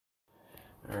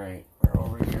Alright, we're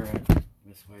over here at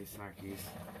Miss Waisaki's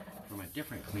from a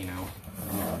different clean out. I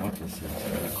don't know what this is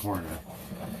in the corner.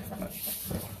 But,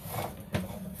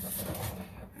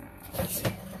 let's see.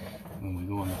 When we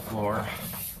go on the floor,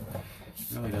 it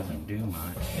really doesn't do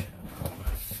much.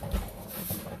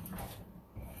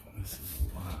 This is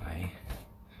why.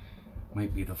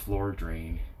 Might be the floor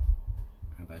drain.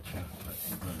 I bet you, but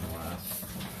nonetheless,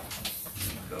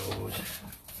 there it goes.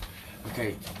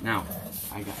 Okay, now,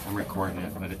 I'm recording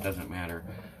it, but it doesn't matter.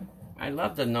 I'd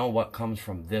love to know what comes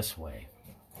from this way,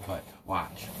 but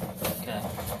watch. Okay.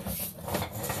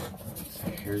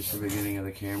 So here's the beginning of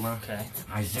the camera. Okay.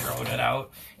 I zeroed it out,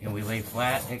 and we lay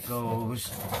flat, it goes.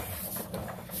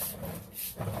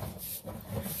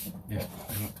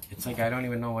 It's like I don't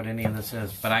even know what any of this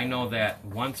is, but I know that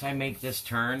once I make this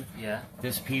turn,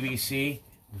 this PVC,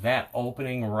 that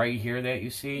opening right here that you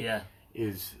see,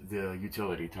 is the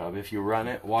utility tub. If you run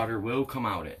it, water will come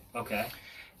out it. Okay.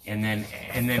 And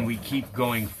then we keep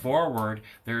going forward.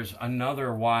 There's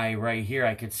another Y right here.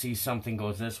 I could see something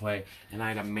goes this way, and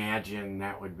I'd imagine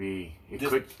that would be.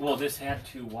 Well, this had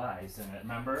two Y's in it.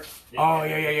 Remember? Oh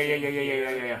yeah.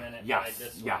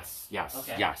 Yes.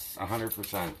 Okay. Yes.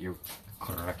 100%. You're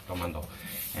correct, Commando.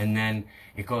 And then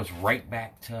it goes right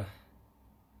back to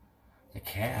the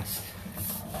cast.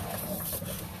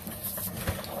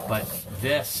 But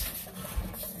this.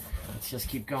 Let's just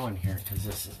keep going here because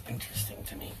this is interesting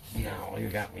to me. Now you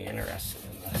got me interested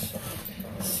in this.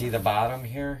 See the bottom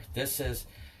here? This is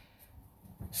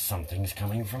something's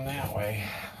coming from that way.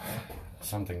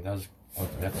 Something does. Oh,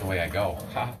 that's the way I go.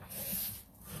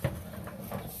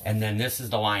 And then this is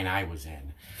the line I was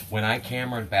in. When I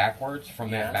cambered backwards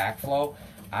from that backflow,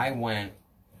 I went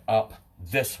up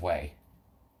this way.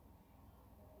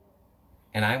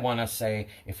 And I want to say,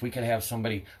 if we could have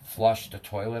somebody flush the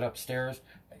toilet upstairs.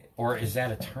 Or is that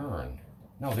a turn?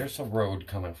 No, there's a road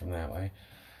coming from that way.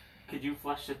 Could you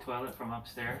flush the toilet from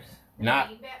upstairs? Not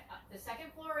the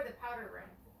second floor or the powder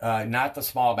room? Not the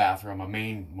small bathroom, a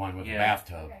main one with a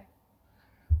bathtub. Okay.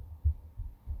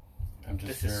 I'm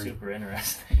just this is super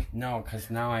interesting. No, because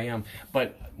now I am.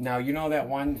 But now you know that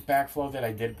one backflow that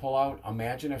I did pull out?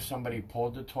 Imagine if somebody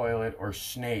pulled the toilet or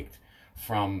snaked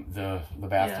from the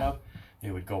bathtub.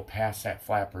 They would go past that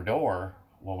flapper door.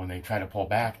 Well, when they try to pull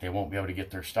back, they won't be able to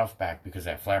get their stuff back because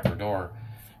that flapper door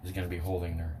is going to be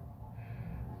holding their...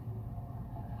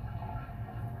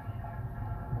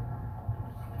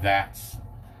 That's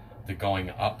the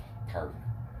going up part.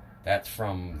 That's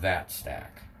from that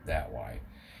stack, that Y.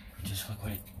 Just look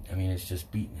what it... I mean, it's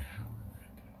just beating it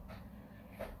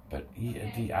out. But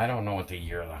I don't know what the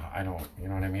year... I don't... You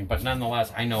know what I mean? But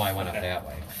nonetheless, I know I went up that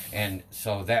way. And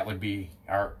so that would be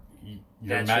our...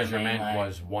 Your measurement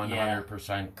was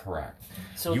 100% correct.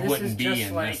 So you wouldn't be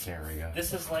in like, this area.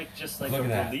 This is just like a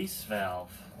release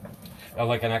valve. Oh,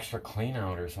 like an extra clean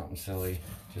out or something silly.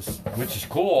 Which is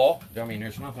cool. I mean,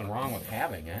 there's nothing wrong with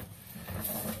having it.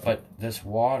 But this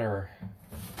water...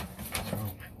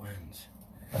 Oh, my lens.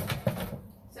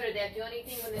 So did that do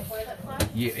anything when the toilet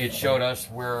flushed? Yeah, it showed us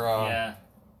where...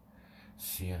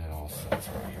 Seeing it all sits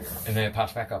right here. And then it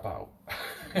pops back up out.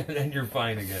 And then you're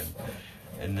fine again.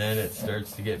 And then it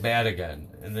starts to get bad again.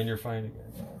 And then you're fine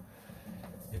again.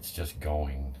 It's just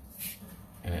going.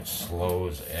 And it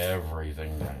slows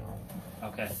everything down.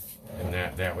 Okay. And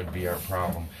that would be our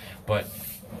problem. But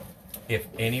if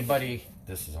anybody...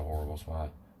 This is a horrible spot,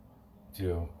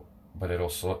 too. But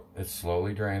it's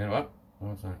slowly draining. Oh,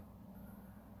 no, it's not.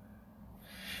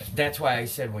 That's why I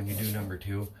said when you do number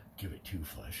 2, give it 2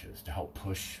 flushes to help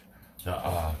push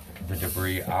the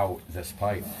debris out this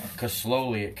pipe, because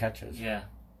slowly it catches. Yeah.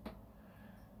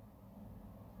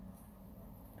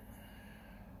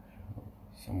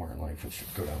 Somewhere in life it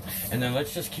should go down. And then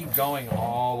let's just keep going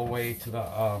all the way to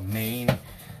the main.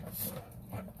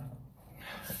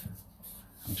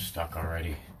 I'm stuck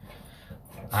already.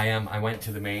 I went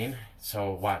to the main,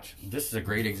 so watch. This is a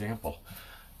great example.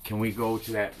 Can we go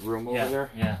to that room over there?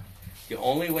 Yeah. The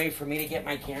only way for me to get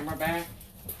my camera back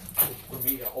would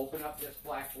be to open up this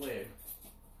black lid.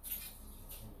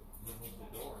 Remove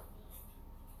the door.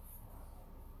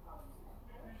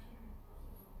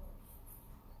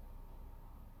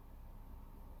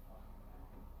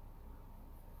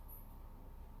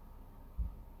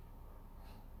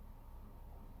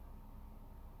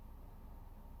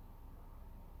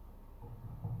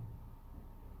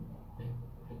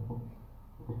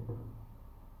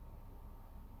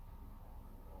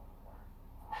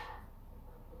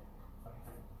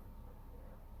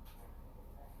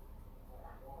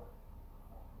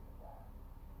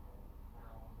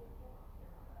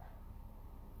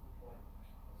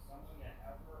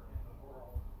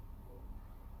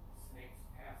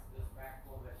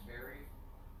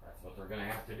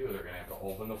 to do. They're gonna have to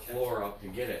open the floor up to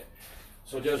get it.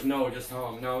 So just know, just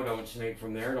tell them, no, don't snake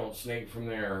from there, don't snake from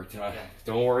there.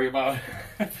 Don't worry about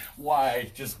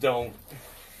why, just don't.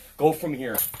 Go from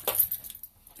here.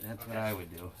 That's what I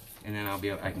would do. And then I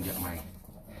can get my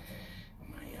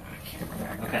camera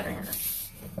back Okay. here.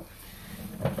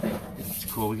 It's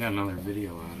cool, we got another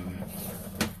video out of it.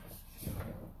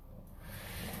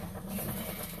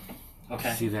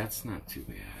 Okay. See, that's not too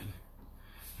bad.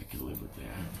 I could live with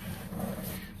that.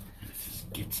 It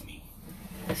just gets me.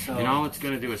 So, And all it's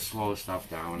going to do is slow stuff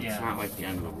down. Yeah. It's not like the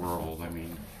end of the world. I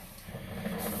mean,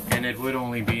 and it would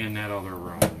only be in that other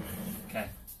room. okay.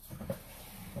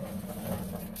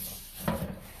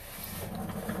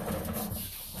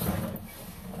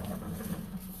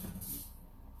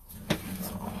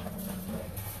 That's all.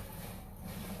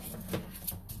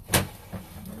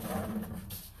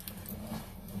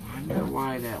 I wonder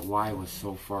why that Y was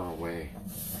so far away.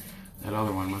 That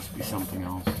other one must be something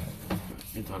else.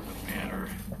 It doesn't matter.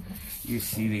 You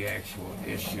see the actual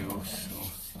issue, so.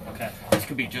 Okay. This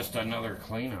could be just another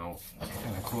clean out.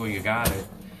 Kind of cool, you got it.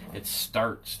 It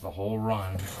starts the whole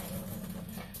run.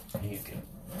 You can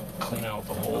clean out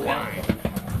the whole line.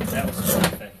 That was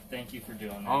perfect. Thank you for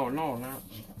doing that. Oh, no, not.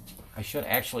 I should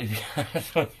actually,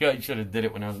 I should have did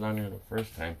it when I was down here the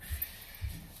first time.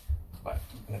 But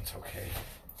that's okay.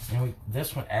 And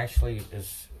this one actually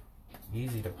is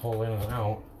easy to pull in and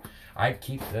out. I'd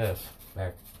keep this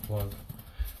back plug.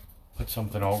 Put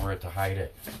something over it to hide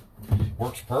it.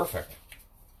 Works perfect.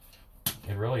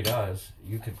 It really does.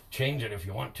 You could change it if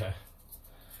you want to.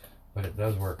 But it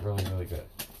does work really, really good.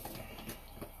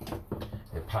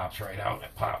 It pops right out,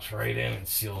 it pops right in, and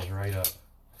seals right up.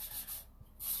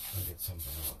 I'll get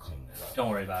something, I'll clean that up. Don't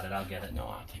worry about it. I'll get it. No,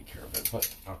 I'll take care of it,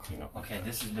 but I'll clean up. Okay,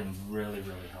 this has been really,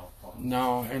 really helpful.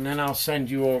 No, and then I'll send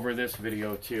you over this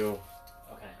video too.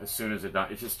 Okay. As soon as it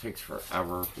done. It just takes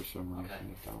forever for some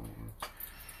reason.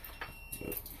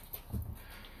 Okay.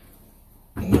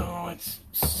 But no, it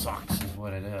sucks is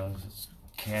what it is. It's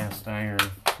cast iron.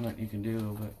 There's nothing you can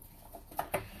do but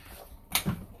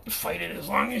fight it as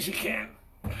long as you can.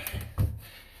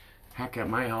 Heck, at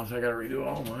my house, I gotta redo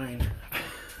all mine.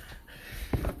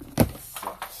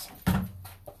 Sucks.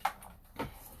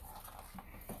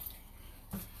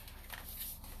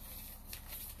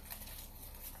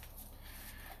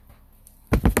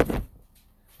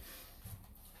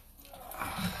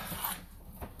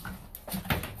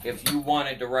 If you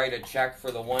wanted to write a check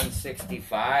for the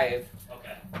 165,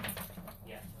 Okay.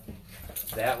 Yeah.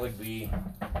 that would be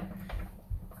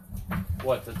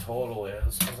what the total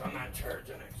is, because I'm not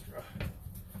charging extra.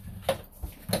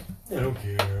 I don't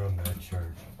care, I'm not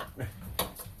charging.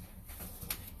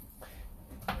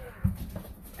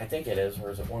 I think it is, or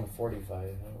is it 145? I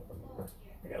don't remember.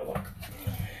 I gotta look.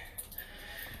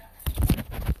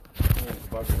 It's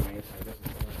bugging me, so it doesn't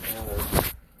really matter.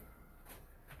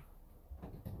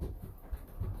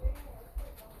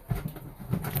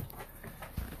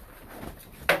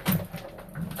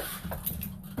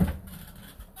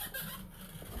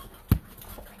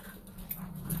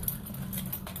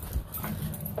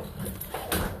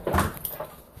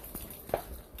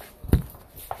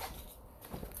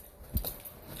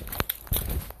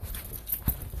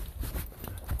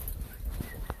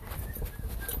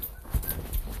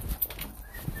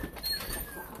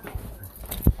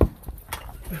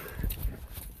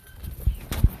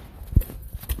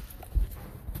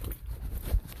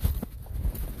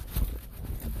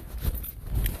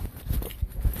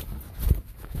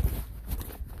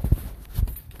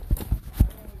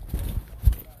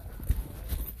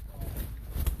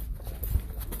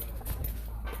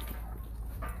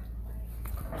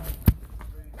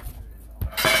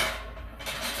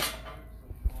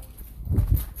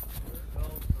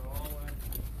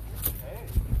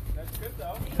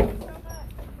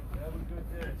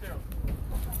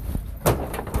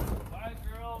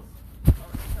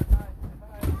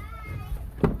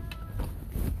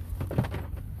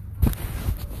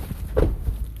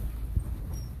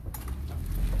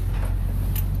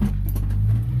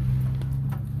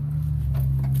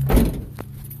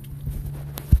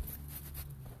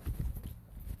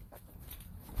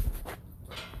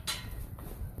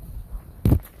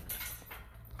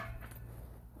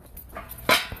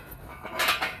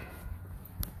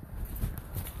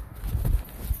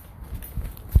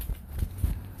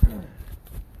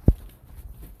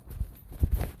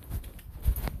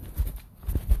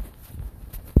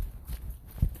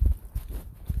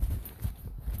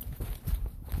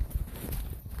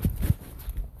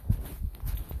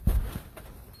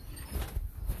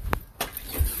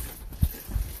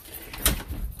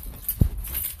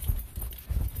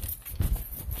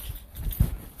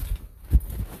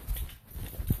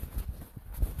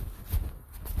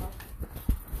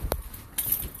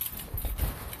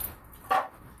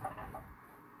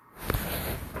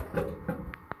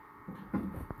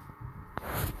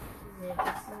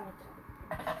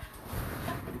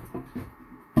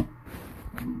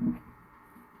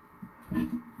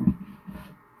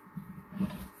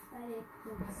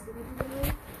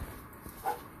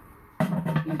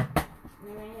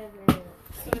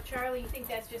 So Charlie, you think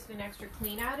that's just an extra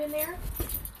clean out in there?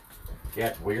 Yeah,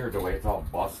 it's weird the way it's all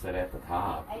busted at the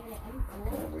top. Kind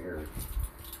of weird.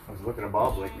 I was looking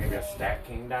above, like maybe a stack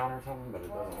came down or something, but it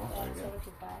doesn't look like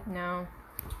it. No.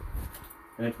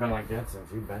 And it's been like that since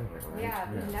you've been here, right?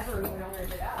 Yeah, we never even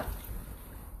opened it up.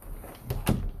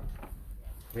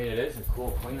 I mean, it is a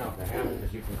cool cleanout to have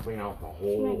because you can clean out the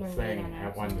whole thing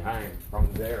at one time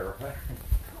from there.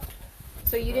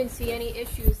 So you didn't see any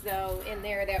issues though in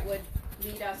there that would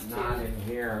lead us Not to? in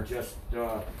here, just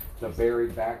the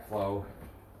buried backflow.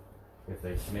 If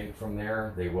they snake from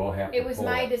there, they will have to It was pull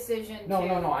my it. decision No, to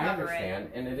I cover understand,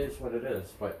 it. and it is what it is.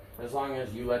 But as long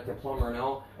as you let the plumber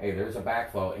know, hey, there's a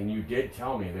backflow, and you did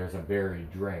tell me there's a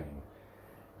buried drain.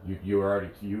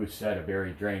 You said a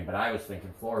buried drain, but I was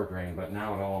thinking floor drain. But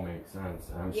now it all makes sense.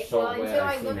 And I'm so glad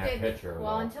I seen that picture.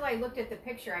 Well, though. until I looked at the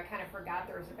picture, I kind of forgot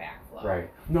there was a backflow. Right.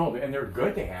 No, and they're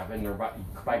good to have, and they're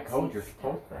by code you're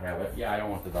supposed to have it. Yeah, I don't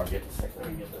want the dog getting sick.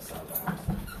 Let me get this out of the house.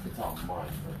 It's all mud.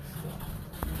 But still.